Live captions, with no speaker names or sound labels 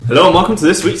Hello and welcome to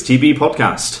this week's TB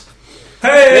podcast.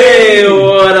 Hey,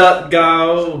 what up,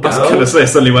 go? I was going to say, it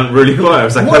suddenly went really quiet. I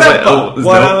was like, what up?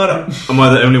 Am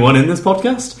I the only one in this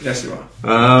podcast? Yes, you are.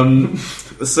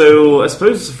 So I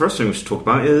suppose the first thing we should talk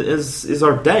about is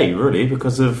our day, really,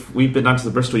 because we've been down to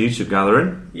the Bristol YouTube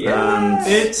gathering. Yeah, and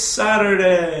it's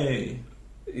Saturday.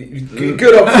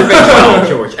 Good observation,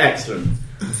 George. Excellent.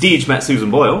 Deej met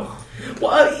Susan Boyle.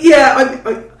 Well,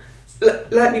 yeah,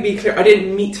 let me be clear. I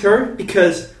didn't meet her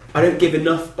because I don't give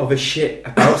enough of a shit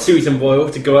about Susan Boyle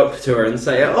to go up to her and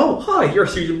say, "Oh, hi, you're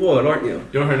Susan Boyle, aren't you?"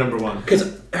 You're her number one.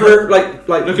 Because her like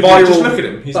look at viral. him, just look at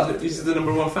him. He's the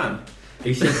number one fan.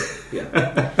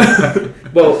 Yeah.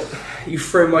 Well, you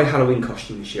throw my Halloween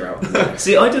costume this year out.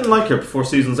 See, I didn't like her before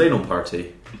Susan's anal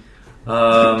party.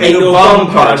 Anal bum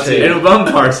party. Anal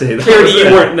bum party. Clearly,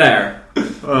 you weren't there.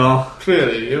 Well,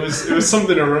 clearly, it was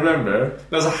something to remember.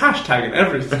 There was a hashtag and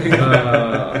everything.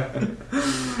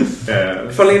 yeah.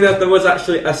 Funnily enough, there was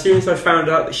actually, as soon as I found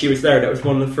out that she was there, that was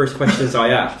one of the first questions I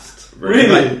asked.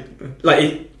 Really?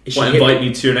 Is she invite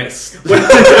me to your next... No,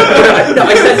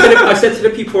 I said to the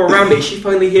people around me, is she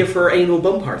finally here for her anal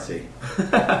bum party?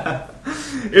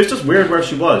 It was just weird where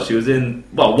she was. She was in...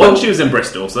 Well, she was in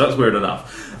Bristol, so that's weird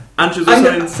enough. And she was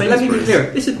also in Sainsbury's. Let me be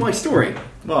clear, this is my story.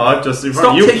 Well, I've just...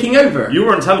 Stop taking over. You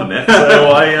weren't telling it, so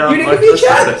I... you didn't give me a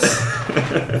chance.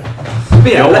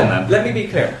 But yeah, let me be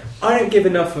clear. I don't give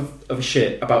enough of a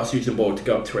shit about Susan Boyle to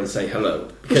go up to her and say hello.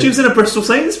 Because she was in a Bristol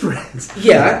Sainsbury's.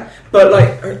 Yeah, but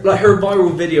like her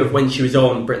viral video of when she was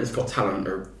on Britain's Got Talent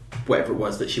or whatever it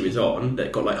was that she was on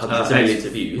that got like hundreds of millions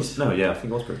of views. No, yeah, I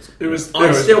think it was British.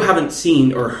 I still haven't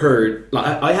seen or heard.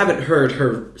 I haven't heard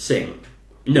her sing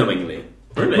knowingly.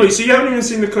 Really? Wait, so you haven't even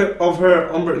seen the clip of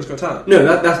her on Britain's Got Talent?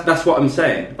 No, that's what I'm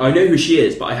saying. I know who she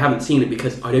is, but I haven't seen it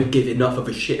because I don't give enough of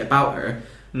a shit about her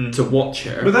to watch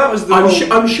her. But that was the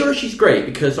I'm sure she's great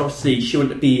because obviously she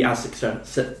wouldn't be as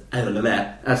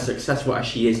successful as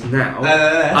she is now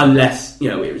unless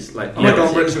it was like I might go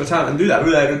on Britain's Got Talent and do that.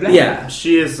 Blah, blah, blah. Yeah,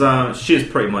 she is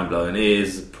pretty mind blowing. It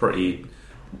is pretty.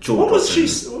 What did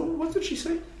she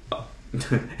say?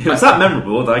 It was that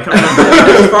memorable that I can't remember.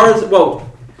 As far as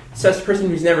says the person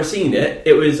who's never seen it,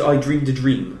 it was I dreamed a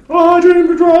dream. I dreamed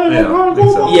a dream.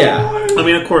 Yeah. I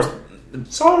mean, of course.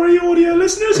 Sorry, audio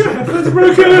listeners, your headphones are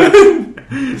broken.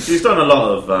 She's done a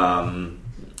lot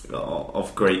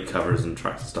of great covers and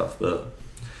tracks and stuff, but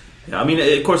yeah, I mean,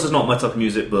 of course, it's not my type of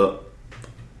music, but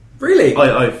really,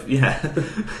 I've but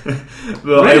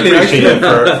really? I appreciate it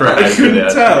for I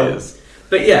couldn't tell.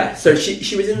 But yeah, so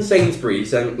she was in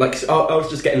Sainsbury's and I was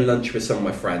just getting lunch with some of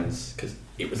my friends because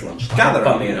it was lunchtime.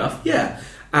 Funnily enough, yeah.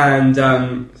 And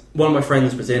one of my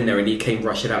friends was in there and he came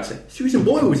rushing out saying, Susan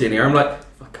Boyle was in here. I'm like,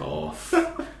 fuck off.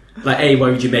 Like, A, why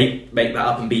would you make that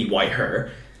up, and B, why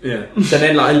her? Yeah. So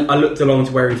then I looked along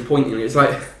to where he was pointing and it's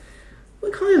like,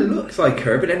 well, it kind of looks like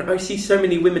her, but then I see so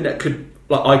many women that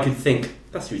I could think,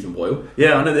 that's Susan Boyle.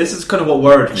 Yeah, I know, this is kind of what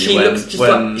worried me. She looks just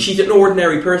like she's an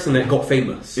ordinary person that got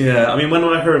famous. Yeah, I mean, when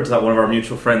I heard that one of our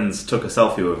mutual friends took a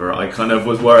selfie with her, I kind of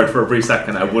was worried for a brief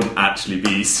second I wouldn't actually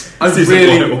be Susan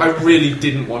Boyle. I really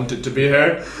didn't want it to be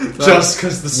her, just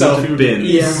because the selfie would been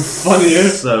even funnier.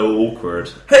 So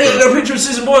awkward. Hey, look, a picture of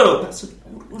Susan Boyle!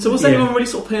 So was anyone really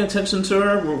sort of paying attention to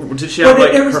her? Or did she have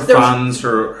her fans,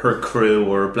 her crew,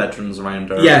 or bledrons around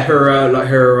her? Yeah, her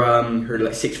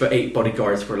 6'8"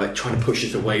 bodyguards were like trying to push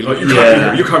us away. Like, you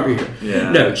can't be here.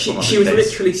 Yeah. No, she was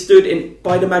literally stood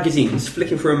by the magazines,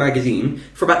 flicking through a magazine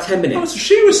for about 10 minutes. Oh, so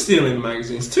she was stealing the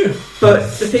magazines too. But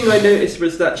the thing I noticed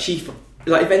was that she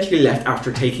eventually left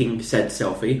after taking said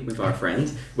selfie with our friend,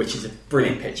 which is a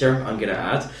brilliant picture, I'm going to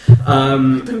add.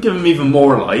 Don't give him even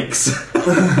more likes.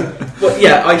 Well,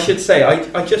 yeah, I should say,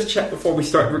 I just checked before we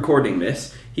started recording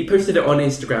this. He posted it on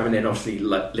Instagram and then obviously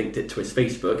linked it to his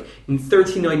Facebook. In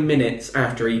 39 minutes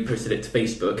after he posted it to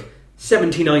Facebook,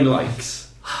 79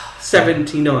 likes.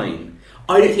 79.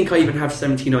 I don't think I even have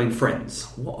 79 friends.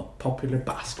 What a popular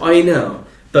bastard. I know,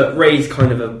 but Ray's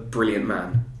kind of a brilliant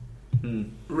man.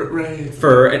 Ray.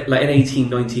 For an 18,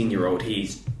 19-year-old,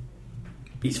 he's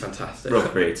fantastic. Real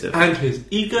creative. And his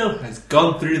ego has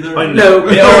gone through the... I know,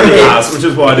 it already has, which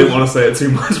is why I didn't want to say it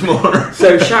too much more.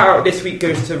 So shout out this week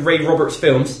goes to Ray Roberts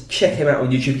Films. Check him out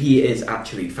on YouTube. He is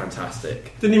actually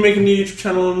fantastic. Didn't he make a new YouTube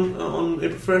channel on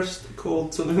April 1st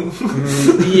called something?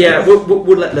 Yeah,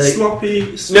 we'll let the...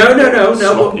 Sloppy. No.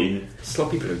 Sloppy.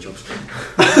 Sloppy blowjobs.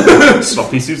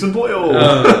 Sloppy Susan Boyle.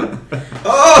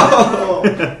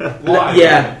 Why?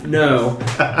 Yeah, no.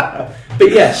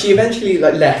 But yeah, she eventually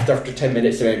left after 10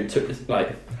 minutes and took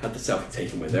had the selfie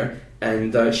taken with her,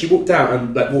 and she walked out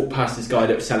and walked past this guy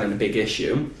that was selling a big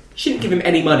issue. She didn't give him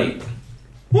any money.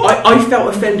 I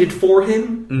felt offended for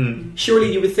him.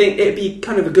 Surely you would think it'd be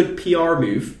kind of a good PR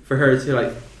move for her to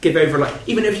like give over, like,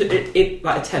 even if it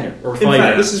like a tenner or a fiver. In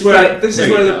fact, this is where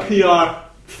the PR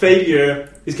failure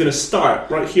is going to start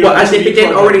right here. Well, as if it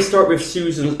didn't already start with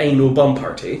Susan's anal bum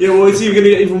party. Yeah, well, it's even going to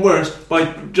get even worse by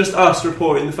just us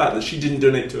reporting the fact that she didn't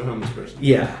donate to a homeless person.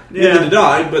 Yeah. Neither did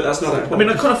I, but that's not the point. I mean,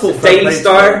 I kind of thought Daily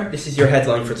Star, this is your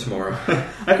headline for tomorrow.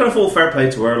 I kind of thought fair play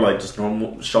to her, like just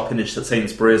normal shopping-ish at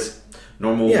Sainsbury's.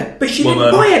 Normal. Yeah, but she woman.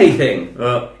 didn't buy anything.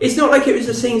 It's not like it was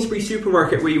a Sainsbury's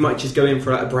supermarket where you might just go in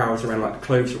for like a browse around like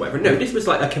clothes or whatever. No, this was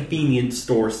like a convenience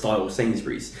store style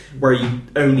Sainsbury's where you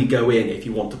only go in if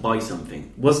you want to buy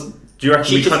something. Do you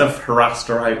reckon we kind of harassed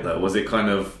her out though? Was it kind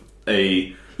of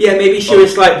a... Yeah, maybe she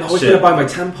was like, I was going to buy my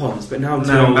tampons, but now I'm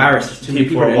too embarrassed. There's too many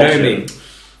people that know me.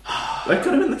 That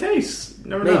could have been the case.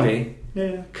 Never maybe. Know.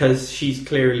 Yeah. Because she's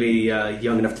clearly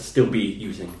young enough to still be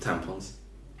using tampons.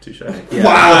 Touche. Yeah.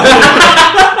 Wow.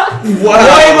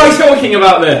 Why am I talking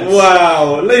about this?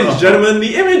 Wow. Ladies and gentlemen,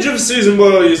 the image of Susan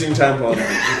Boyle using tampons.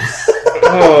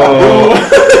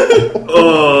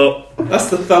 That's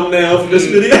the thumbnail for this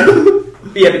video.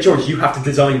 Yeah, but George, you have to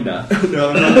design that.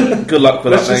 No, no. Good luck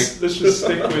with that, mate. Let's just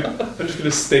stick with... I'm just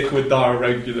going to stick with our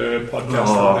regular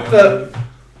podcast. But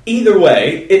either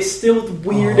way, it's still the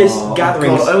weirdest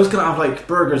gathering. God, I was going to have like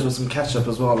burgers with some ketchup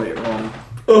as well later on.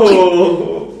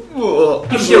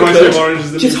 You still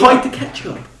could. Just hide the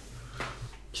ketchup.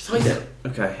 Just hide it.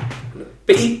 Okay.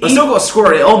 But I still got to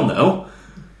squirt it on though.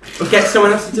 Get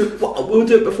someone else to do it. We'll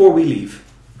do it before we leave.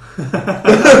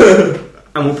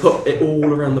 And we'll put it all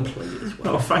around the plate as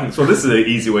well. Oh, thanks. Well, this is an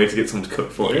easy way to get someone to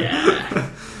cook for you. Yeah.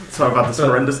 So I've had this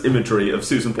horrendous imagery of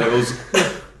Susan Boyle's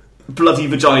bloody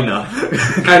vagina.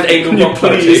 And anal bum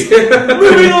party.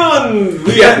 Moving on!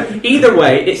 Yeah. Either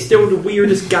way, it's still the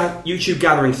weirdest YouTube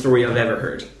gathering story I've ever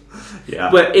heard.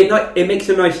 Yeah. But it makes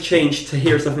a nice change to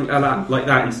hear something like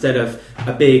that instead of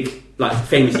a big, like,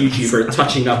 famous YouTuber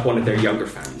touching up one of their younger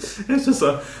fans. It's just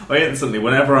I instantly,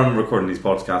 whenever I'm recording these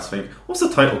podcasts, think, what's the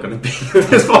title going to be of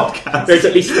this podcast? There's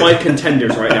at least 5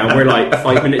 contenders right now. We're like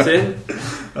 5 minutes in.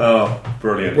 Oh,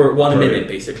 brilliant. We're at 1 minute,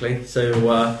 basically.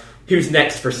 So, who's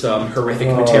next for some horrific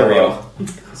material?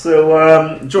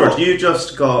 So, George, you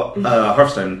just got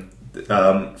Hearthstone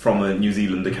from a New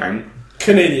Zealand account.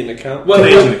 Canadian account.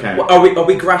 Canadian account. Are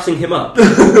we grassing him up?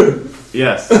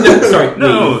 Yes. No, sorry,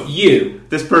 no. You.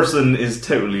 This person is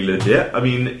totally legit. I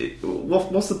mean,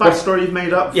 what's the backstory you've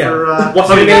made up for... what's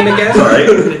your name again? Sorry,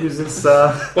 who's this...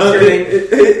 What's your name?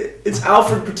 It's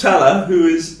Alfred Patella, who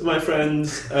is my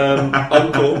friend's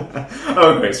uncle.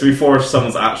 Oh, great. So we forged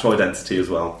someone's actual identity as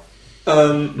well.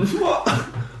 What?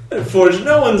 I forged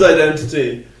no one's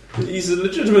identity. He's a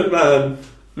legitimate man.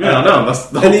 Yeah, no, that's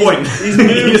the whole point. He's moved,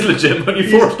 he is legit when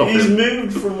you forced off him. He's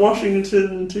moved from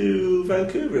Washington to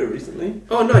Vancouver recently.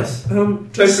 Oh, nice.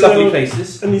 Both lovely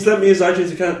places. And he's lent me his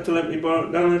iTunes account to let me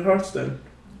download Hearthstone.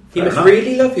 He must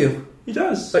really love you. He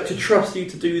does. Like, to trust you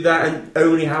to do that and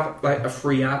only have like a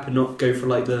free app and not go for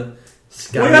like the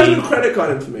scammy... Well, he has no credit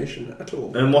card information at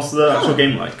all. And what's the actual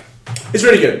game like? It's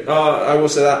really good. I will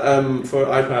say that for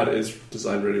iPad it is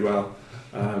designed really well.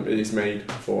 It is made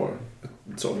for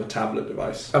sort of a tablet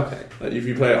device. Okay. Like if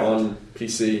you play it on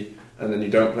PC and then you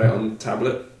don't play it on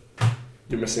tablet,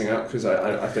 you're missing out because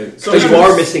I think... So you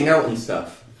are missing out on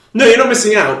stuff? No, you're not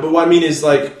missing out, but what I mean is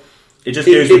like... It just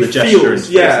goes with the gestures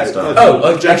and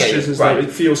stuff. Gestures and stuff. Right.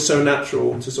 It feels so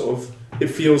natural to sort of... It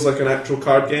feels like an actual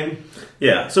card game.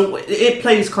 Yeah, so it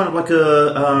plays kind of like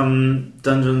a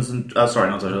Dungeons and... sorry,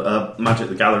 not Dungeons. Magic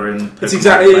the Gathering. It's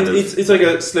exactly... It's like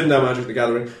a slimmed down Magic the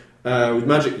Gathering. With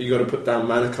Magic, you got to put down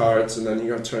mana cards, and then you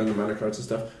got to turn the mana cards and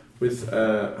stuff. With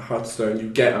Hearthstone, you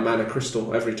get a mana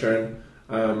crystal every turn,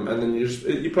 and then you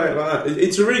play it like that.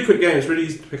 It's a really quick game. It's really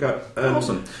easy to pick up.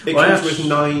 Awesome. It comes with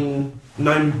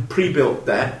nine pre-built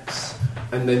decks,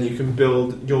 and then you can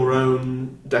build your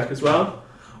own deck as well.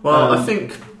 Well, I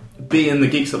think, being the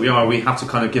geeks that we are, we have to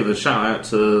kind of give a shout out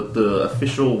to the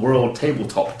official World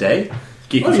Tabletop Day.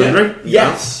 Geek and Sundry.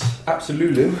 Yes,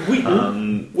 absolutely. We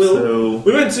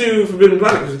went to Forbidden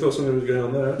Planet because we thought something was going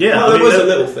on there. Yeah, there was a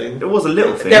little thing. There was a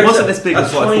little thing. It wasn't as big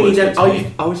as what I thought it was going to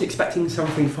be. I was expecting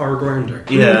something far grander.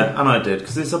 Yeah, and I did,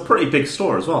 because it's a pretty big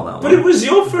store as well now. But it was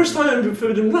your first time at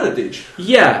Forbidden Planet, did you?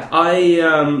 Yeah, I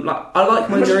like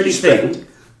my nerdy thing.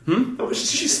 How much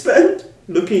did you spend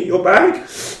looking at your bag?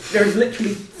 There's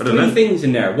literally 3 things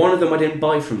in there. One of them I didn't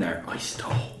buy from there. I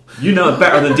stole. You know it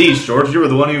better than Deej, George. You were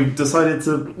the one who decided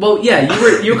to... Well, yeah,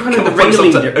 you were kind of the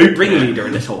ringleader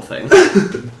in this whole thing.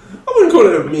 I wouldn't call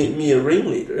it me a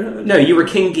ringleader. No, you were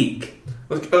King Geek.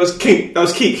 I was Geek.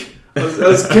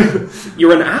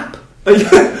 You're an app? No,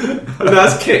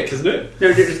 that's kick, isn't it?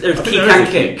 No, there's keep and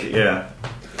kick. Yeah.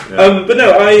 But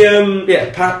no,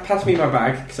 Pass me my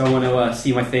bag because I want to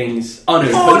see my things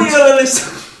unopened. Oh,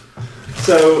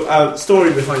 So,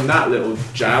 story behind that little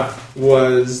jab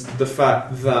was the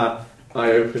fact that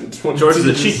I opened one. George is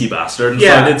a cheeky bastard and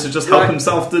Yeah. decided to just help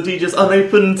himself to just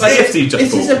unopened Like, safety.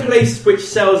 this is a place which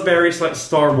sells various like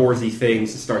Star Warsy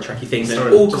things and Star Trekky things, and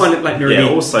Sort all just- kind of like nerdy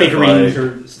all sci-fi, figurines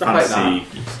or stuff like that.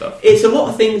 fantasy stuff. It's a lot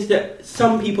of things that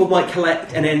some people might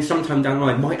collect, and then sometime down the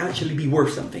line might actually be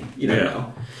worth something. You don't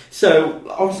know. So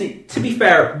obviously, to be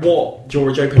fair, what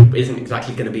George opened isn't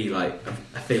exactly going to be like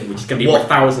a thing which is going to be worth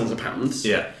thousands of pounds.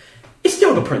 Yeah. It's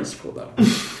still the principle, though.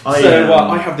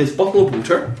 I have this bottle of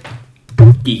water.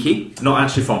 Geeky. Not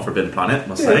actually from Forbidden Planet,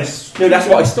 must say. No, that's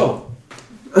what I stole.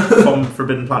 From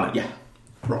Forbidden Planet? Yeah.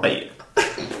 Right.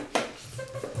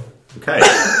 Okay.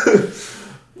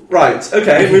 Right,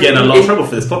 okay. We're getting a lot of trouble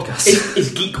for this podcast.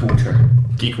 It's geek water.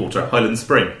 Geek Water, Highland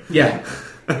Spring. Yeah.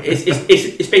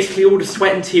 It's basically all the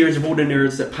sweat and tears of all the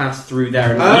nerds that pass through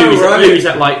there and lose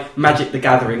at like Magic the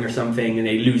Gathering or something, and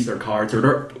they lose their cards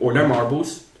or their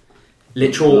marbles,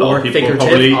 literal or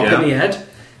figurative, in the head,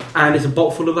 and it's a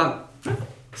bottle full of that.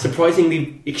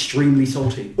 Surprisingly, extremely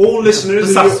salty. All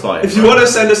listeners, if you want to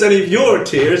send us any of your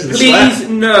tears and please sweat,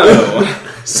 no.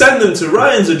 Send them to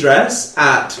Ryan's address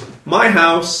at my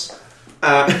house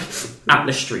at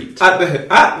the street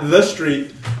at the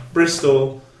street,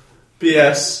 Bristol,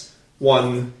 BS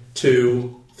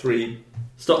 123.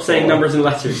 Stop saying numbers and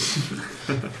letters.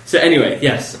 So anyway,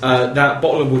 yes, that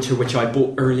bottle of water which I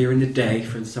bought earlier in the day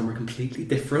from somewhere completely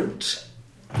different.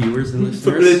 Viewers and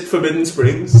listeners. Forbidden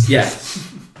Springs. Yes.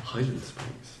 Highland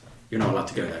Springs. You're not allowed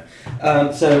to go there.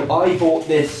 So I bought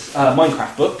this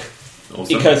Minecraft book.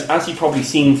 Awesome. Because as you've probably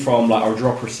seen from like our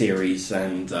Dropper series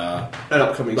and an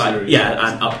upcoming series. Yeah,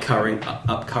 and upcurring.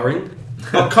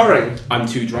 Upcurring. I'm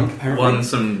too drunk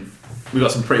apparently. We've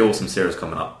got some pretty awesome series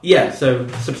coming up. Yeah, so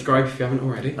subscribe if you haven't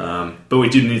already. But we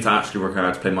do need to actually work out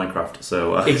how to play Minecraft.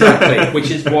 So exactly, which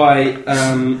is why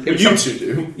you two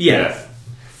do. Yeah.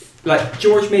 Like,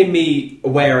 George made me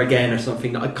aware again of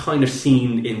something that I'd kind of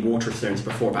seen in Waterstones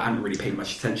before, but I hadn't really paid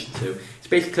much attention to. It's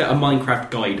basically a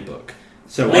Minecraft guidebook.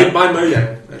 So made by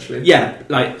Mojang, actually. Yeah,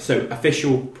 so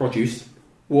official produce.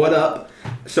 What up?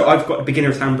 So I've got a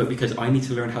beginner's handbook because I need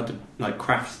to learn how to like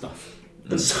craft stuff.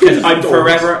 Because I'm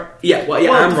forever... Yeah,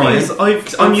 I'm right.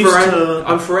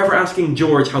 I'm forever asking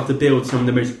George how to build some of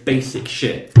the most basic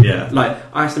shit. Yeah. Like,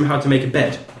 I asked him how to make a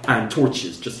bed and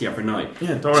torches just the other night.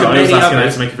 Yeah, don't worry, I was asking how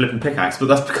to make a flipping pickaxe, but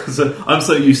that's because I'm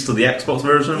so used to the Xbox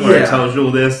version where it tells you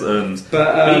all this.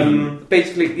 But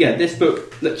basically, this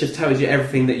book just tells you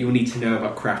everything that you'll need to know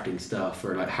about crafting stuff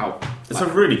or like how... It's a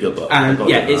really good book. And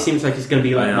it seems like it's going to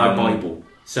be like my Bible.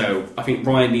 So I think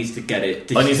Ryan needs to get it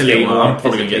digitally. I need to get one. I'm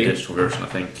probably going to get a digital version, I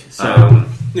think. So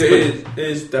it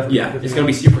is definitely. Yeah, it's going to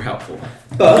be super helpful.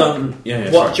 But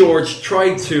what George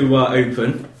tried to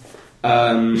open,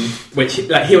 which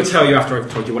like, he'll tell you after I've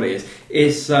told you what it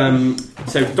is so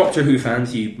Doctor Who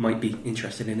fans, you might be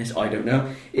interested in this. I don't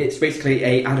know. It's basically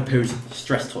a adipose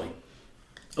stress toy.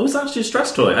 Oh, it's actually a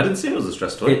stress toy. I didn't see it was a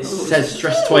stress toy. It says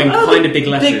stress toy in kind of big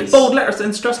letters. Big bold letters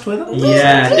in stress toy.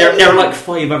 Yeah, there are like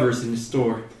 5 others in the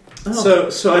store. Oh.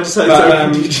 So I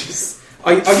decided to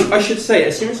I should say,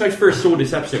 as soon as I first saw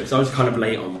this episode, because I was kind of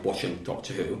late on watching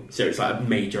Doctor Who, so it's like a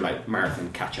major like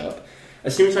marathon catch-up.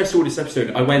 As soon as I saw this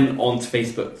episode, I went onto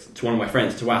Facebook to one of my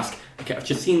friends to ask, okay, I've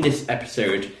just seen this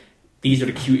episode. These are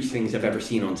the cutest things I've ever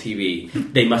seen on TV.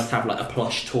 They must have like a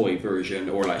plush toy version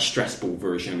or like a stress ball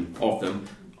version of them.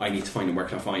 I need to find them. Where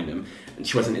can I find them? And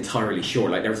she wasn't entirely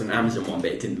sure. Like, there was an Amazon one,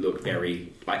 but it didn't look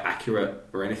very like accurate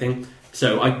or anything.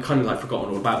 So I kind of like forgotten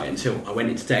all about it until I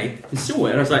went in today and saw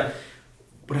it. And I was like,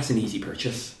 well, that's an easy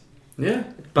purchase. Yeah.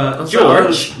 But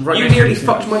George, you nearly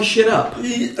fucked my shit up.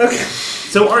 Okay.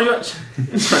 So are you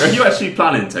actually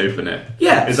planning to open it?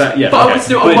 Yeah. Is that But I would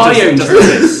do it on my own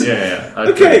terms. Yeah.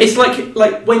 Okay. It's like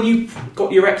when you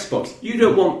got your Xbox, you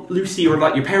don't want Lucy or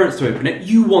like your parents to open it.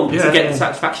 You want to get the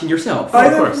satisfaction yourself.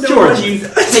 Of course. George,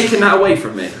 you've taken that away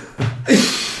from me.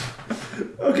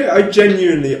 Okay, I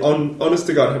genuinely, honest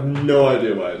to God, have no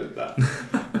idea why I did that.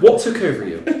 What took over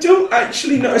you? I don't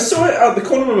actually know. I saw it out the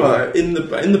corner of my eye in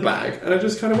the bag, and I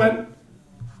just kind of went,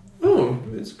 "Oh,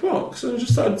 it's a box." And I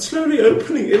just started slowly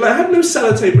opening it. Like, I had no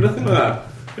sellotape or nothing like that.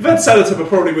 If I had sellotape,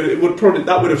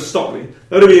 that would have stopped me.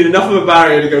 That would have been enough of a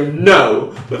barrier to go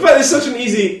no. But in fact, it's such an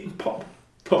easy pop.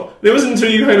 And it wasn't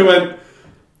until you kind of went,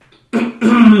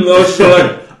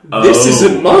 "This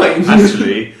isn't mine."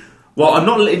 Actually. Well, I'm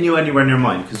not letting you anywhere near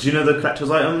mine, because you know the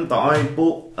collector's item that I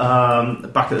bought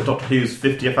back at the Doctor Who's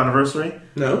 50th anniversary?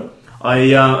 No.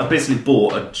 I basically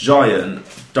bought a giant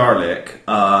Dalek.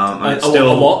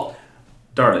 A what?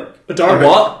 Dalek. A Dalek. A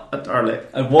what? A Dalek.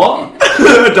 A what?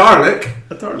 A Dalek.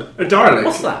 A Dalek. A Dalek.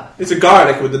 What's that? It's a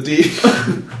garlic with a D.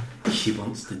 She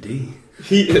wants the D.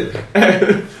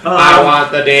 I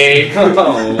want the D.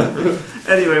 Oh.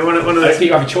 Anyway, one of I those. think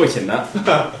you have a choice in that.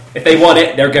 If they want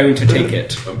it, they're going to take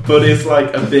it. But it's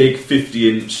like a big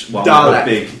 50-inch one. Dalek. With a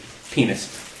big.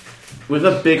 Penis. With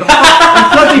a big.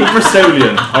 I'm bloody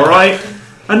Bristolian, alright?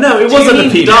 I know, it wasn't a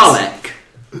penis. Dalek?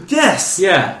 Yes!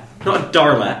 Yeah, not a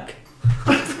Darlek.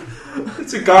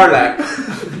 It's a garlic.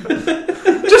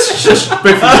 Just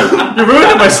both of you. You're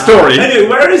ruining my story. Anyway,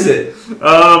 where is it?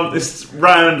 It's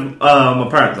round my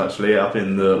parents, actually, up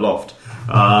in the loft.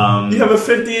 You have a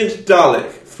 50-inch Dalek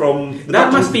from... The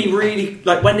That must be really...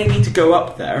 Like, when they need to go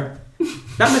up there,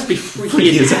 that must be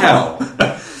freaky as hell.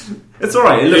 It's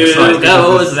alright, it looks Who like...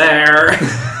 goes there?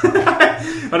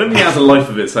 I don't think it has a life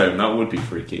of its own. That would be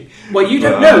freaky. Well, you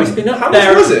don't know. It's been up how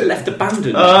there, much was it? left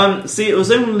abandoned. See, it was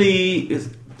only...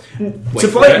 Wait to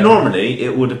for buy it it. normally,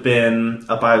 it would have been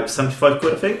about 75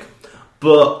 quid, I think.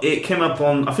 But it came up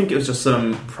on... I think it was just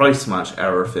some price match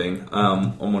error thing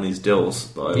on one of these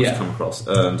deals that I was come across.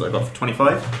 And I got for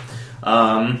 25.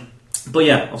 But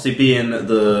yeah, obviously being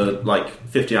the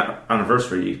 50th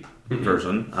anniversary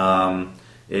version...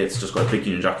 it's just got a big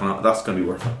Union Jack on it. That's going to be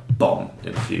worth a bomb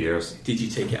in a few years. Did you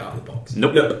take it out of the box?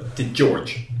 Nope. No, did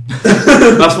George?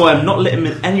 That's why I'm not letting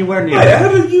him anywhere near Wait, it it.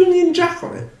 had a Union Jack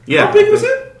on it? Yeah. How big was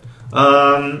it?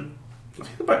 I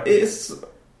think it's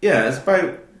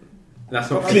about... That's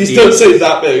not. Please don't say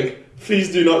that big. Please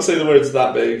do not say the words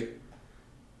that big.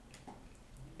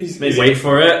 Maybe. Wait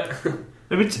for it.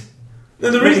 Maybe No,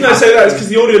 the reason I say that is because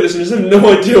the audio listeners have no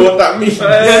idea what that means.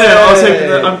 I was hoping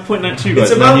that I'm pointing out to you guys,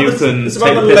 It's and then about you the- can it's take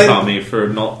about the the piss length. out of me for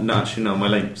not actually knowing my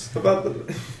lengths. About the,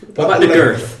 What about the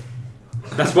girth?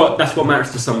 That's what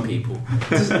matters to some people.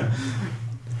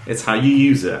 It's how you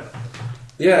use it.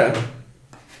 Yeah.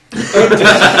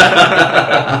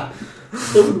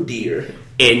 Oh dear.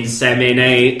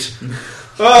 Inseminate.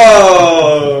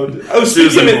 Oh,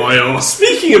 Susan Boyle.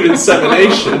 Speaking of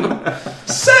insemination,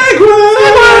 segue.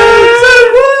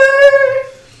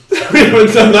 We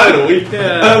haven't done that in a week.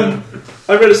 Yeah.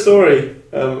 I read a story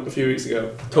a few weeks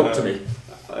ago. Talk to me.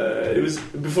 It was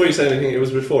before you say anything. It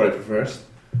was before April 1st.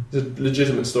 It's a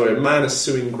legitimate story. A man is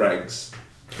suing Greggs.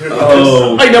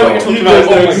 Oh, I know what you're talking You about.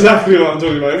 guys know exactly what I'm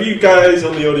talking about. If you guys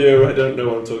on the audio, I don't know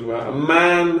what I'm talking about. A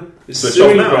man is Switch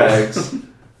suing off now. Greggs.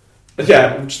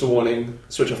 Yeah, just a warning.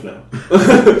 Switch off now.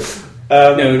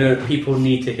 No, people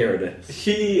need to hear this.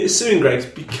 He is suing Greggs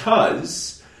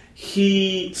because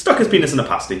he... Stuck his penis in a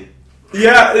pasty.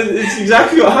 Yeah, it's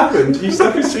exactly what happened. He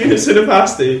stuck his penis in a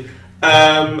pasty.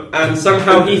 And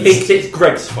Somehow he thinks it's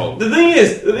Greg's fault. The thing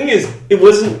is, it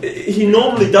wasn't... He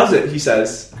normally does it, he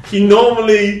says. He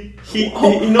normally...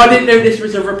 I didn't know this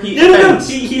was a repeat offence.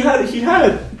 He had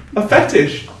a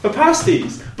fetish for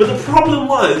pasties. But the problem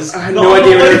was... I had no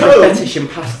idea there was a fetish in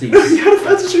pasties. He had a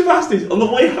fetish for pasties. On the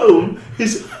way home,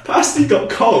 his pasty got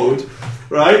cold,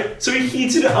 right? So he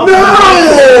heated it up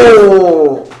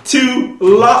to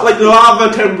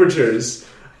lava temperatures,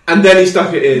 and then he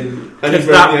stuck it in, and he broke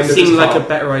the That end of seemed his like cock. a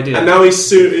better idea. And now he's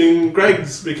suing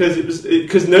Greggs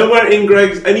because nowhere in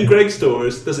any Greggs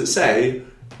stores does it say,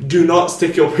 "Do not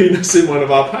stick your penis in one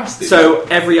of our pasties." So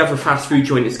every other fast food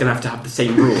joint is going to have the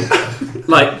same rule.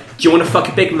 Like, do you want to fuck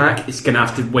a Big Mac? It's going to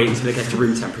have to wait until it gets to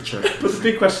room temperature. But the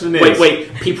big question is...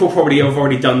 Wait. People probably have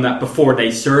already done that before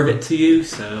they serve it to you,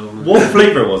 so... What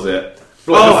flavour was it?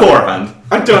 Oh, Beforehand.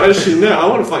 I don't actually know. I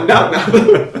want to find out now.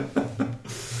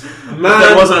 Man,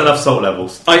 There wasn't enough salt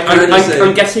levels.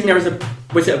 I'm guessing there was a...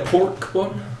 Was it a pork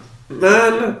one?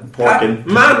 man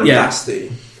Yeah.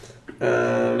 pasty.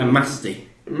 A masty.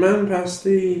 Man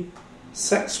pasty.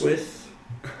 Sex with.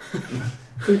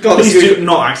 Please do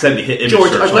not accidentally hit image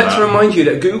George, search I'd on like that. to remind you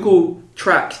that Google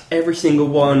tracks every single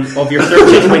one of your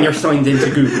searches when you're signed into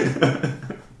Google.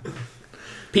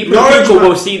 People at Google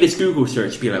will see this Google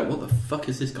search and be like, what the fuck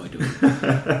is this guy doing?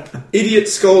 Idiot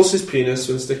sculls his penis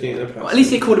when sticking it in a pasty. Well, at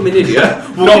least they called him an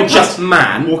idiot, not just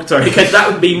man, Sorry. because that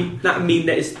would mean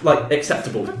that it's like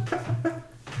acceptable.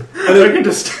 And I can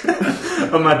just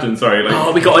imagine,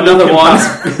 Oh, we got another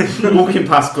one. Walking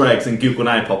past Greg's and Google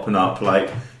Now popping up, like,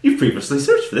 you've previously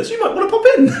searched for this, you might want to pop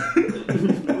in.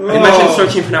 Imagine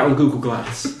searching for that on Google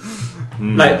Glass.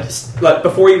 Like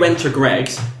before you enter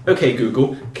Greg's, okay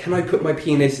Google, can I put my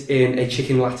penis in a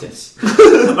chicken lattice?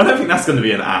 I don't think that's going to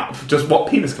be an app. Just what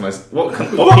penis can I... What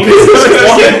penis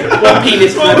What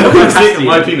penis can I put my pasty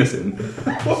my in? penis in?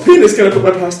 What penis can I put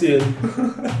my pasty in?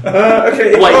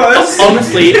 Okay, it Wait, was.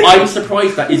 honestly, I'm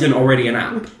surprised that isn't already an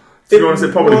app. To be honest,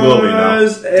 it probably will be now.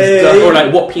 Or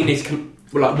like, what penis can...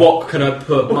 Like, what can I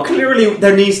put... Well, clearly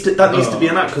that needs to be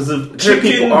an act, because chicken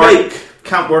people bake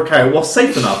can't work out what's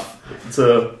safe enough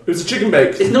to... It was a chicken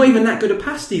bake. It's not even that good a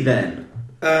pasty then.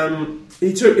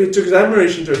 He took his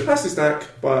admiration to his pasty snack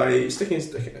by sticking his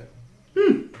dick in it.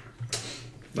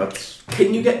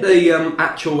 Can you get the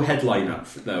actual headline up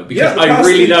though? Because I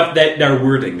really love their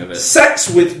wording of it. Sex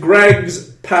with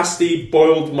Greg's pasty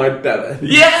boiled my belly.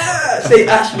 Yes! They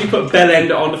actually put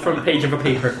Bellend on the front page of a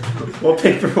paper. What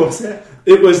paper was it?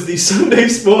 It was the Sunday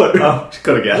Sport. Oh,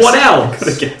 could have guessed. What else? Could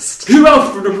have guessed. Who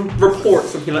else would report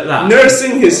something like that?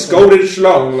 Nursing his scalded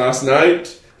schlong last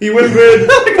night, he whimpered.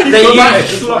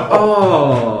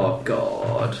 Oh,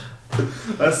 God.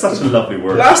 That's such a lovely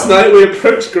word. Last night we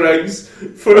approached Greg's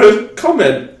for a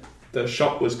comment. The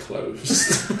shop was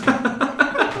closed.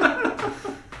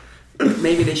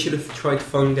 Maybe they should have tried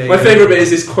finding... My favourite bit is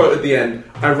this quote at the end.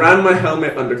 I ran my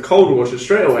helmet under cold water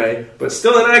straight away, but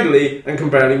still inaggly and can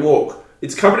barely walk.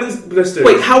 It's covered in blisters.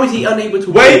 Wait, how is he unable to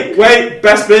walk? Wait,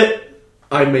 best bit.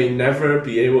 I may never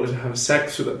be able to have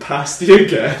sex with a pasty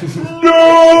again.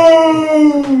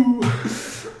 No!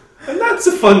 And that's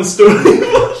a fun story.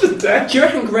 Do you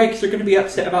reckon Greg's are going to be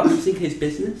upset about losing his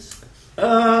business?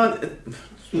 No.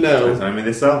 I mean,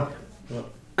 they sell.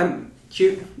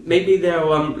 Maybe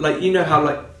they'll like, you know how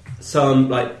like some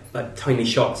like tiny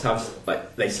shops have,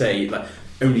 like, they say like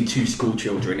only 2 school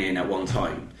children in at one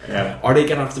time. Yeah. Are they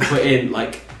going to have to put in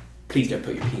like, please don't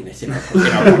put your penis in our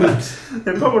products?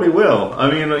 They probably will. I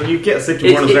mean, like, you get sick of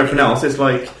warnings and everything else. It's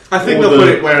like, I think they'll put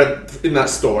it where in that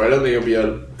store. I don't think it'll be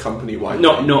a company wide.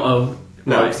 No,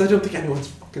 because I don't think anyone's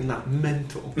fucking that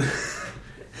mental. We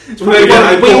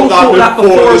all thought that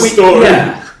before the story.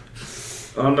 Yeah.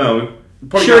 Oh no.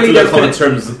 Probably surely have to look on in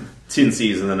terms of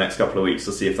T&Cs in the next couple of weeks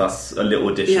to see if that's a little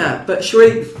addition. Yeah, but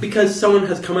surely because someone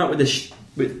has come out with this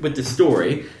with the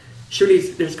story, surely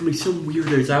there's going to be some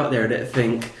weirdos out there that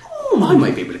think, I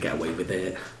might be able to get away with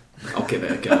it. I'll give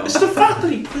it a go. It's the fact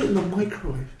that he put it in the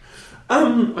microwave. I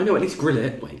know, at least grill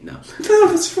it. Wait, no. No,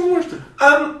 that's even worse.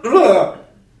 No.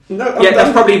 Yeah,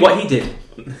 that's probably what he did.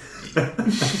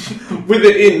 With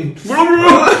it in.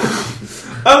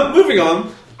 Moving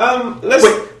on. Let's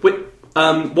wait.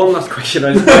 One last question.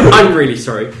 I'm really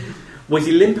sorry. Was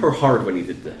he limp or hard when he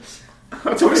did this?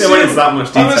 I don't think it's that much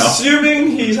detail. I'm assuming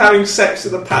he's having sex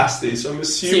with a pasty, so I'm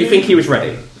assuming. So you think he was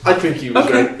ready? I think he was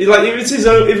ready. Like, if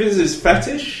it's his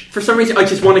fetish. For some reason, I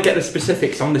just want to get the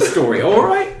specifics on the story. All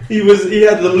right. He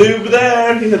had the lube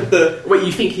there. He had the. Wait,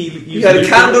 you think he had a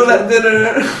candle at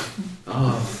dinner?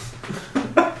 Oh.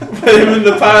 Him and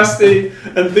the pasty,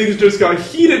 and things just got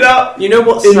heated up. You know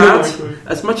what's sad?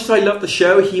 As much as I love the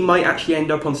show, he might actually end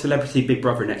up on Celebrity Big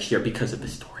Brother next year because of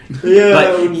this story.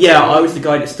 Yeah, I was the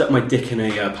guy that stuck my dick in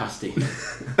a pasty.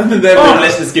 And then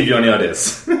let's just give you any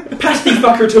ideas. Pasty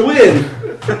fucker to win.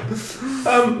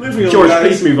 Moving on, George, guys.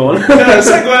 please move on.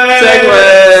 Segue.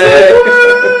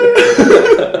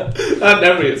 That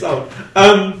never gets old.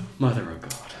 Mother of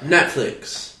God.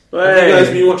 Netflix. Have you guys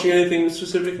been watching anything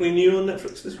specifically new on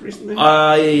Netflix this recently?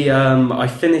 I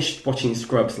finished watching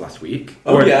Scrubs last week.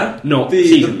 No,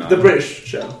 season 9. The British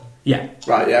show. Yeah.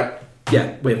 Right, yeah.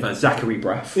 Yeah, with Zachary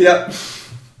Braff. Yeah.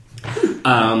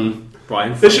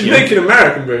 Brian. They should make an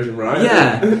American version, right?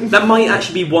 Yeah. That might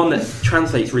actually be one that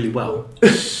translates really well.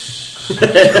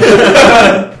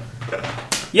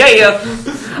 Yeah.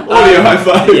 Audio high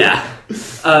five. Yeah.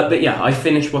 But yeah, I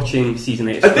finished watching season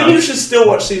 8 of Scrubs. I think you should still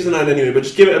watch season 9 anyway, but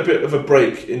just give it a bit of a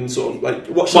break in sort of like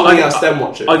watch something else, then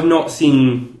watch it. I've not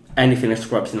seen anything of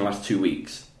Scrubs in the last 2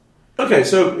 weeks. Okay,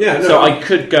 so yeah, no. So I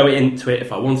could go into it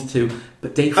if I wanted to,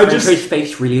 but Dave Franco's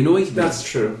face really annoys me. That's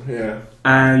true, yeah.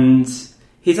 And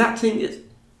his acting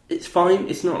it's fine.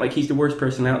 It's not like he's the worst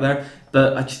person out there,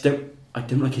 but I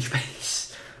don't like his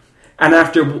face. And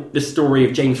after the story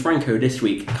of James Franco this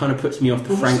week, it kind of puts me off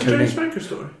the Franco name. What's the James Franco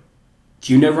story?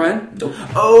 Do you know, Ryan?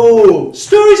 Oh,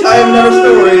 story time! I have another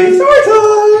story. Story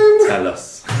time! Tell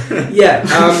us. Yeah.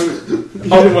 You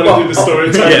didn't want to do the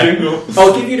story time jingle.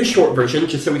 I'll give you the short version,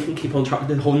 just so we can keep on track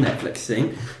with the whole Netflix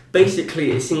thing.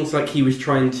 Basically, it seems like he was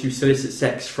trying to solicit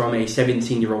sex from a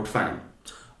 17-year-old fan.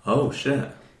 Oh shit!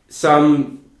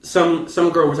 Some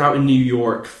girl was out in New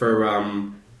York for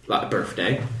like a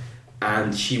birthday.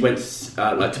 And she went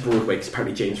to Broadway because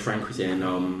apparently James Franco was in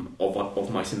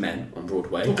of Mice and Men on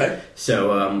Broadway. Okay.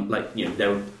 So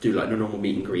they'll do like the normal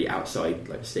meet and greet outside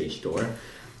like the stage door.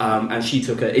 And she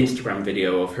took an Instagram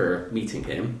video of her meeting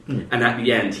him. And at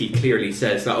the end he clearly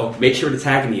says that, make sure to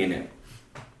tag me in it.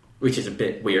 Which is a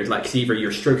bit weird. Like, 'cause either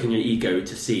you're stroking your ego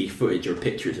to see footage or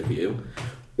pictures of you,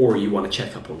 or you want to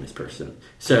check up on this person.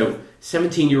 So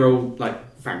 17-year-old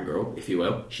fangirl, if you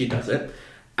will, she does it,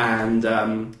 and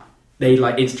they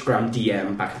Instagram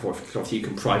DM back and forth, because obviously you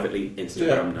can privately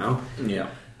Instagram now. Yeah.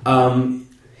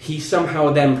 He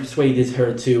somehow then persuaded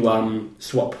her to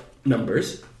swap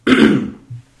numbers.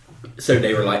 So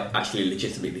they were actually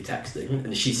legitimately texting,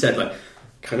 and she said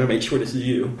can I make sure this is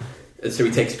you? And so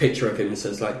he takes a picture of him and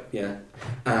says yeah,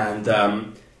 and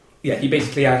he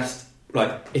basically asked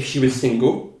if she was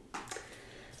single,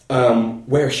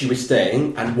 where she was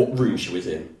staying, and what room she was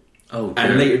in. Oh,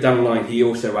 and later down the line, he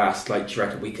also asked do you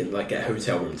reckon we can get a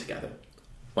hotel room together?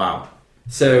 Wow.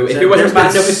 So if it wasn't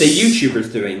bad enough if the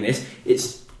YouTubers doing this,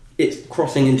 it's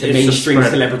crossing into mainstream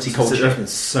celebrity culture. There's been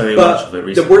so much of it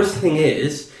recently. The worst thing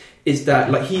is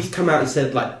that he's come out and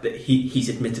said that he's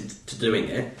admitted to doing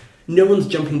it. No one's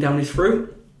jumping down his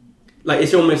throat.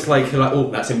 It's almost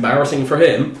oh, that's embarrassing for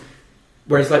him.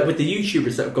 Whereas with the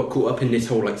YouTubers that have got caught up in this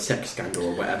whole sex scandal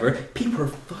or whatever, people are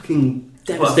fucking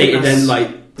devastated and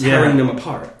tearing them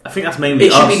apart. I think that's mainly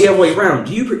it should be the other way around.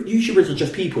 YouTubers are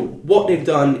just people. What they've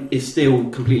done is still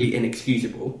completely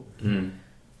inexcusable.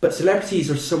 But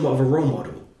celebrities are somewhat of a role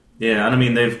model. Yeah, and I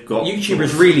mean they've got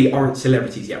YouTubers really aren't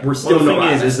celebrities yet. We're still not.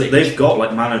 The thing is that they've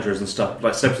got managers and stuff.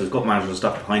 Celebrities have got managers and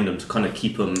stuff behind them to kind of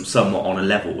keep them somewhat on a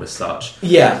level as such.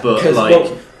 Yeah, but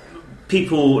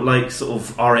people sort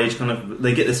of our age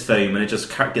they get this fame and it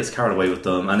just gets carried away with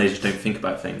them, and they just don't think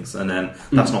about things, and then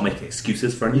that's not making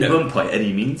excuses for anyone by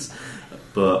any means.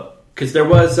 But because there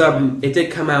was it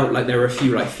did come out there were a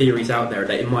few theories out there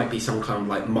that it might be some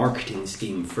kind of marketing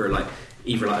scheme for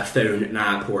either a phone, an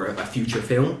app, or a future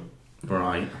film.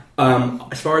 Right.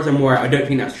 As far as I'm aware, I don't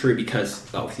think that's true, because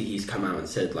obviously he's come out and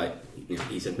said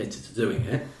he's admitted to doing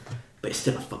it, but it's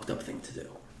still a fucked up thing to do.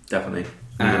 Definitely.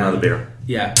 Another beer.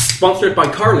 Yeah. Sponsored by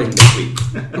Carling this week.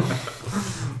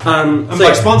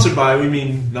 By sponsored by, we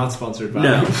mean not sponsored by.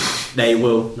 No, they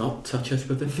will not touch us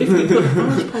with a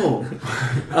 50-foot pole.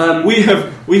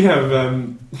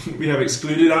 We have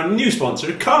excluded our new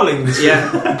sponsor, Carling, this week.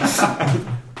 Yeah.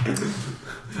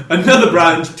 Another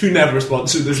brand to never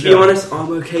sponsor the show. To be honest,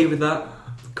 I'm okay with that.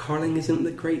 Carling isn't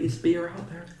the greatest beer out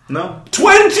there. No.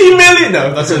 20 million!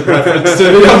 No, that's a reference to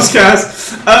the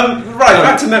Oscars.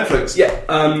 Back to Netflix.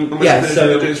 Yeah.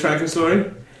 So James Franco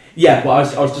story? Yeah, well,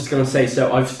 I was just going to say,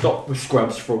 so I've stopped with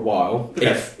Scrubs for a while.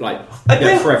 Okay.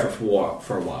 Forever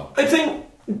for a while. I think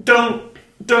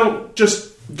don't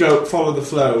just go follow the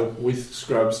flow with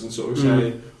Scrubs and sort of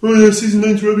say, oh yeah, season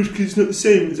 9's rubbish because it's not the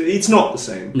same. It's not the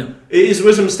same. No. It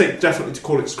was a mistake definitely to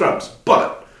call it Scrubs.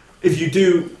 But if you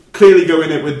do clearly go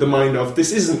in it with the mind of,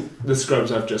 this isn't the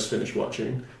Scrubs I've just finished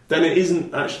watching, then it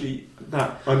isn't actually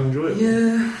that unenjoyable.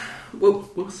 Yeah, well,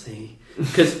 we'll see.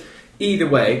 Because either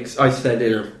way, I said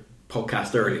in a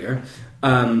podcast earlier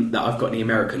that I've got the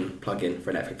American plug-in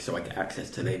for Netflix, so I get access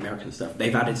to the American stuff.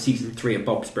 They've added season 3 of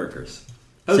Bob's Burgers.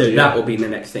 That will be the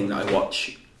next thing that I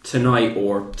watch tonight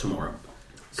or tomorrow.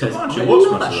 Because I've actually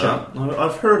watched much of that.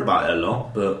 I've heard about it a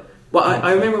lot, but... Well,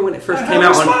 I remember when it first came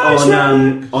out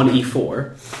on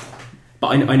E4, but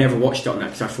I never watched it on that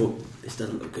because I thought, this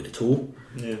doesn't look good at all.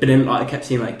 Yeah. But then I kept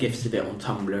seeing GIFs of it on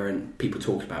Tumblr and people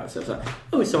talked about it, so I was like,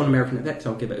 oh, it's on American FX,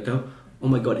 I'll give it a go. Oh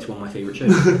my god, it's one of my favourite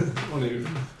shows. And the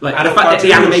fact that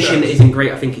the animation isn't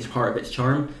great, I think is part of its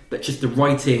charm, but just the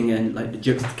writing and the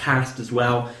jokes, the cast as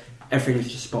well, everything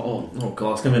is just spot on. Oh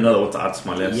god, it's going to be another one to add to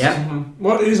my list. Yeah. Mm-hmm.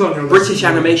 What is on your list? British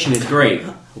animation is great.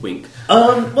 Wink.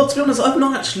 Well, to be honest, I've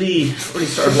not actually really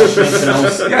started watching anything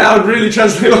else. Yeah, I'd really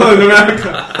translate all in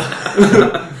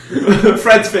America.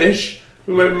 Fred's Fish.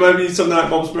 Maybe something like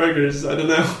Bob's Burgers. I don't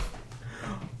know.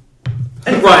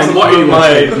 Ryan, what are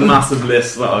my massive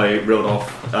list that I reeled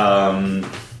off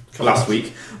last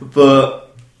week?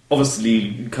 But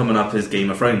obviously, coming up is Game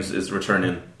of Thrones is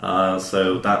returning,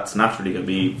 so that's naturally going to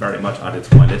be very much added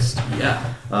to my list.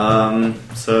 Yeah.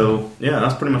 So yeah,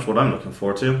 that's pretty much what I'm looking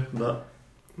forward to. But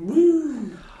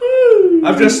woo.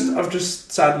 I've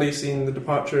just sadly seen the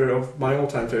departure of my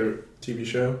all-time favorite TV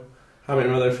show. How Met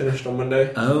Your Mother finished on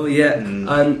Monday. Oh yeah.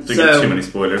 Don't get too many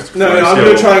spoilers. No, I'm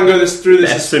going to try and go through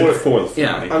this as spoiler. Before the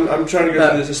finale. Yeah, I'm trying to go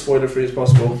through this as spoiler-free as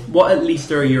possible. What at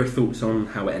least are your thoughts on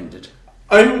how it ended?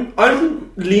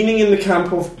 I'm leaning in the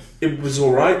camp of it was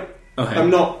all right. Okay. I'm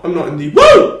not in the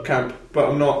woo camp, but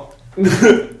I'm not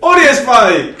audio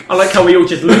spike. I like how we all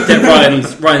just looked at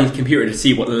Ryan's computer to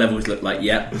see what the levels look like.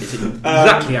 Yeah, it's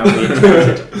exactly how we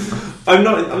expected. I'm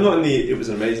not in the it was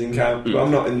an amazing camp, but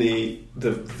I'm not in the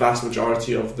vast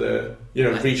majority of the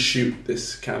reshoot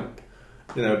this camp.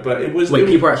 But it was. Wait,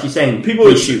 people are actually saying people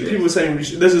reshoot. People were saying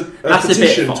reshoot. There's a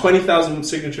petition, 20,000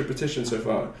 signature petition so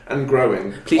far, and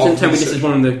growing. Please don't tell me this is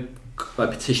one of the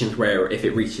like petitions where if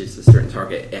it reaches a certain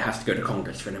target, it has to go to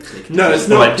Congress for them to make a decision. No, it's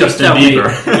not like Justin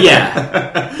Bieber.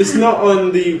 Yeah. It's not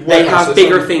on the White They House, have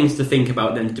bigger things to think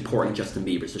about than deporting Justin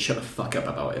Bieber, so shut the fuck up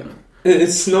about him.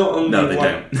 It's not on No, the they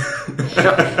White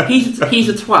don't. He's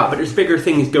a twat, but there's bigger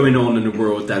things going on in the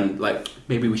world than, like,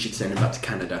 maybe we should send him back to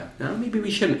Canada. No, maybe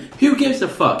we shouldn't. Who gives a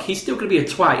fuck? He's still going to be a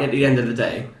twat at the end of the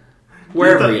day,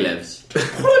 wherever he lives.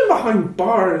 Just put him behind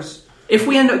bars. If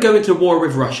we end up going to war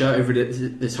with Russia over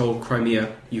this whole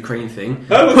Crimea-Ukraine thing,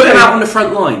 okay. Put him out on the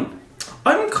front line.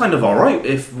 I'm kind of alright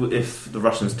if the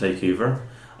Russians take over.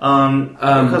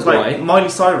 Because like Miley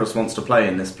Cyrus wants to play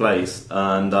in this place,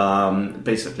 and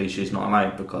basically she's not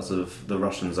allowed because of the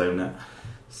Russians own it.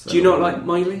 So, do you not like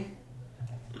Miley?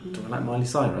 Do I like Miley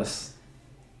Cyrus?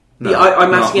 No, Yeah,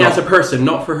 I'm asking not, as a person,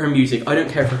 not for her music. I don't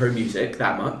care for her music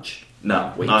that much.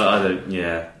 No, Wink. I don't.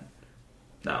 Yeah,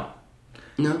 no.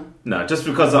 Just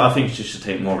because I think she should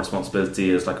take more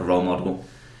responsibility as like a role model.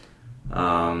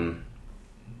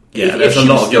 Yeah, if she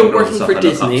was still working for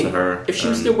Disney, her, if she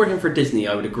was still working for Disney,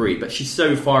 I would agree. But she's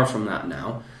so far from that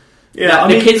now. Yeah,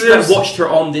 the kids that watched her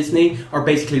on Disney are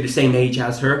basically the same age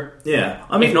as her. Yeah,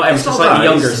 I mean, if not ever so slightly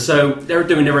younger, so they're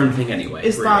doing their own thing anyway.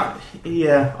 Is really. That?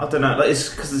 Yeah, I don't know. Like, it's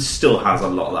because it still has a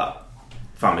lot of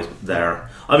that family there.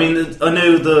 I mean, I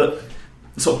know that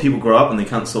sort of people grow up and they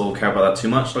can't sort of care about that too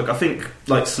much. Like, I think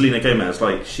like Selena Gomez,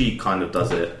 like she kind of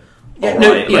does it. Yeah,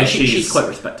 right. Like, she's quite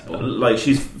respectable. Like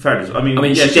she's fairly. I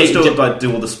mean she still like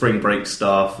do all the spring break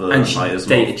stuff, and she as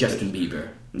dated Justin Bieber.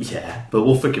 Yeah, but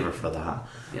we'll forgive her for that.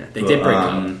 Yeah, they did break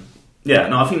up. Yeah,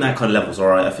 no, I think that kind of level's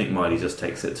alright. I think Miley just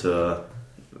takes it to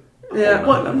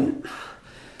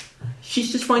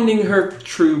she's just finding her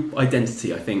true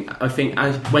identity. I think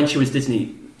as, when she was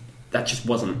Disney, that just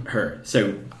wasn't her.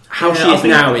 So how she is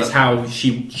now is how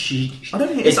she. I don't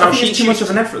think it's too much of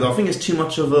an effort though. I think it's too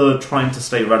much of a trying to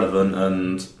stay relevant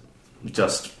and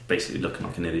just basically looking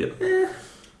like an idiot.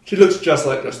 She looks just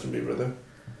like Justin Bieber though.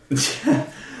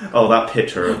 Oh, that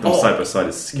picture of them side by side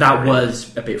is scary. That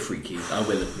was a bit freaky, I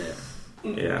will admit.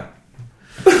 Yeah.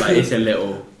 Like, it's a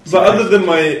little... But other than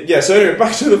my... Yeah, so anyway,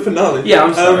 back to the finale. Yeah,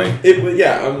 I'm sorry.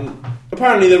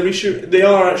 Apparently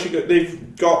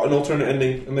they've got an alternate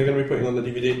ending and they're going to be putting on the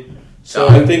DVD. So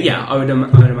I think... Yeah, I would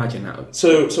imagine that.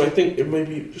 So I think it may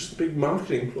be just a big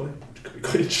marketing ploy. It could be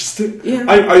quite interesting. Yeah.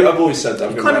 I've always said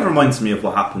that. It kind of reminds me of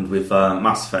what happened with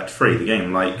Mass Effect 3, the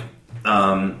game. Like,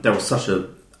 there was such a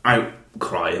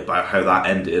outcry about how that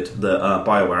ended that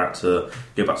BioWare had to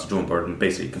go back to the drawing board and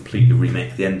basically completely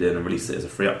remake the ending and release it as a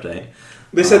free update.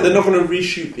 They said they're not going to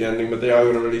reshoot the ending, but they are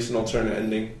going to release an alternate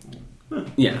ending.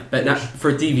 Yeah, but that,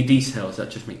 for DVD sales, that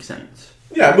just makes sense.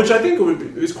 Yeah, which I think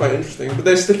is quite interesting. But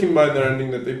they're sticking by their ending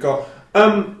that they've got.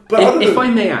 If I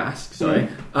may ask, sorry,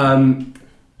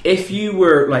 if you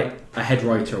were like a head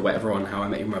writer or whatever on How I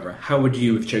Met Your Mother, how would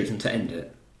you have chosen to end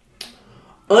it?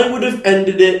 I would have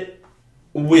ended it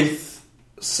with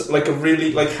like a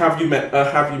really have you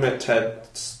met Ted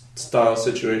style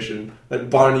situation. Like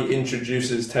Barney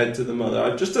introduces Ted to the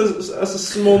mother, just as a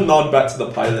small nod back to the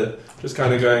pilot, just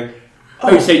kind of going.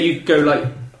 Oh, so you go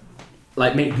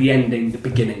like make the ending the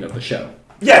beginning of the show.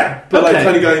 Yeah, but like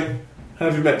kind of going,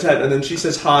 have you met Ted? And then she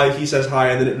says hi, he says hi,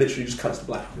 and then it literally just cuts to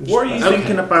black. What are you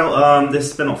thinking about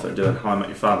this spin-off they're doing, How I Met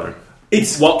Your Father?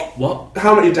 It's what?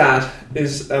 How I Met Your Dad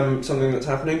is something that's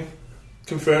happening.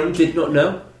 Confirmed. Did not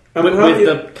know. With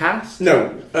the cast?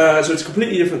 No. So it's a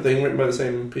completely different thing, written by the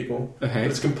same people. Okay.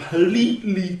 But it's a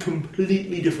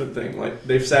completely different thing. Like,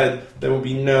 they've said there will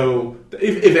be no...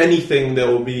 If anything, there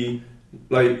will be,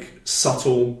 like,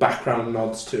 subtle background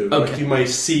nods to. Okay. Like, you might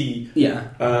see, so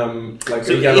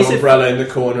a yellow umbrella in the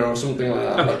corner or something like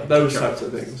that. Okay. Like, those types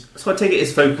of things. So I take it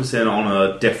it's focusing on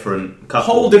a different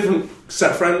couple. Whole different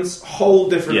set of friends, whole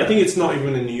different... Yeah. I think it's not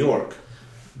even in New York.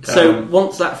 So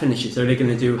once that finishes, are they going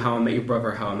to do How I Met Your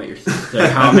Brother, How I Met Your Sister,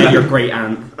 How I Met Your Great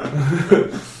Aunt?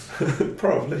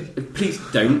 Probably. Please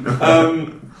don't.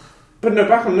 But no,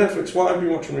 back on Netflix, what I've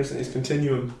been watching recently is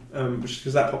Continuum,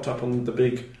 because that popped up on the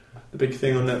big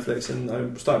thing on Netflix, and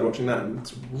I started watching that, and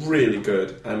it's really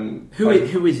good. And who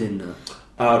is in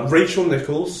that? Rachel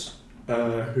Nichols,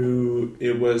 who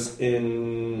it was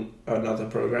in another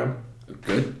program.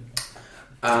 Good.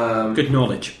 Good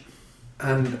knowledge.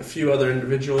 And a few other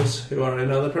individuals who are in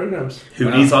other programs.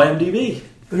 Who needs IMDb?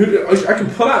 I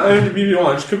can pull out IMDb one,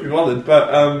 I just couldn't be bothered.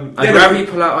 But I'd rather you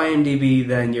pull out IMDb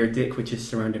than your dick, which is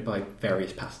surrounded by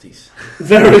various pasties.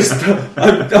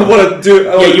 I want to do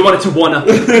it. You want it to one up.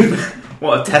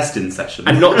 What a testing session.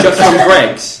 And not just from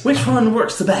Greg's. Which one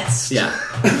works the best? Yeah.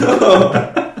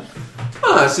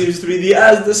 seems to be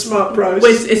the smart price.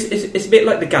 Well, it's a bit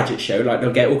like the gadget show. Like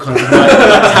they'll get all kinds of like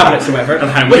tablets or whatever.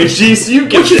 And how many G's do you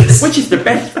give this? Which is the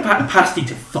best pasty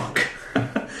to fuck?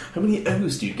 How many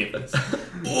O's do you give us?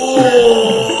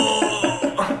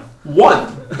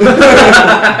 One.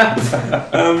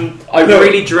 I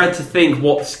really dread to think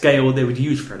what scale they would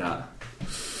use for that.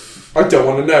 I don't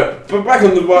want to know. But back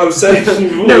on what I was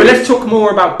saying. No, let's talk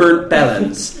more about burnt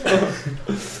bellends.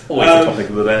 Always the topic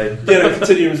of the day. Yeah, no,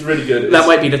 Continuum is really good. That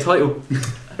might be the title.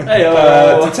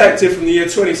 Detective from the year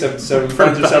 2077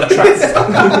 finds himself trapped.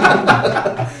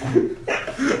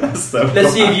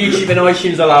 Let's see if YouTube and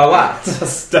iTunes allow that.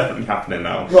 That's definitely happening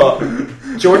now. What?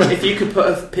 George, if you could put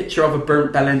a picture of a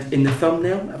burnt bellend in the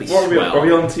thumbnail, that'd be swell. Are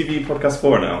we on TV podcast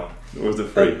 4 now? Or was it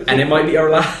 3? And it might be our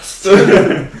last.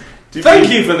 Thank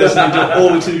you for listening to all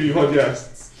the TV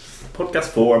podcasts.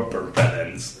 Podcast 4, burnt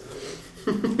bellends.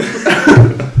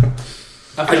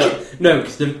 No,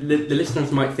 because the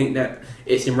listeners might think that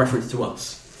it's in reference to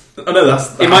us. Oh no,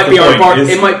 that's it might be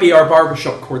it might be our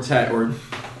barbershop quartet or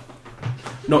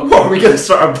not. What, are we going to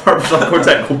start a barbershop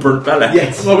quartet called Burnt Bellends?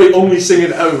 Yes. Well, we only sing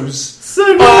in O's. So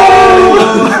no!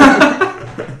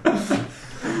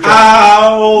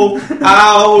 Ow!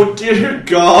 Ow! Dear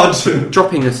God!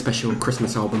 Dropping a special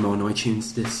Christmas album on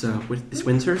iTunes this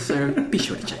winter, so be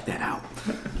sure to check that out.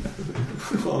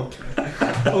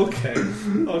 Okay.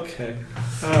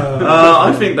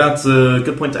 I think that's a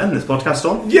good point to end this podcast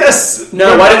on. Yes!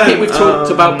 No, I don't think we've talked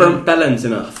about burnt bellends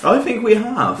enough. I think we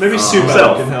have. Maybe Sue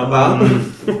Bell can help out.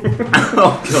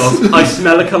 Oh God! I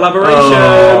smell a collaboration.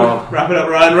 Wrap it up,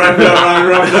 Ryan. Wrap it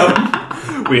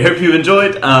up. We hope you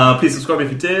enjoyed. Please subscribe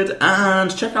if you did,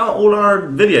 and check out all our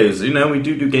videos. You know, we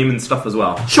do gaming stuff as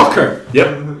well. Shocker!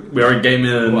 Yep, we are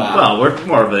gaming. Wow. Well, we're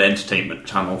more of an entertainment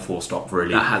channel. Full stop.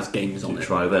 Really, that has games on it.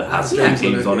 Try that has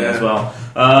games on it as well.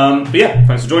 But yeah,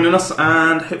 thanks for joining us,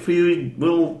 and hopefully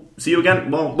we'll see you again.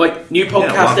 Well, like new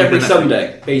podcast every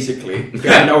Sunday, basically. If you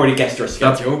haven't already guessed our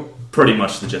schedule. That's pretty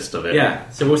much the gist of it. Yeah,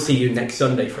 so we'll see you next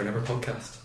Sunday for another podcast.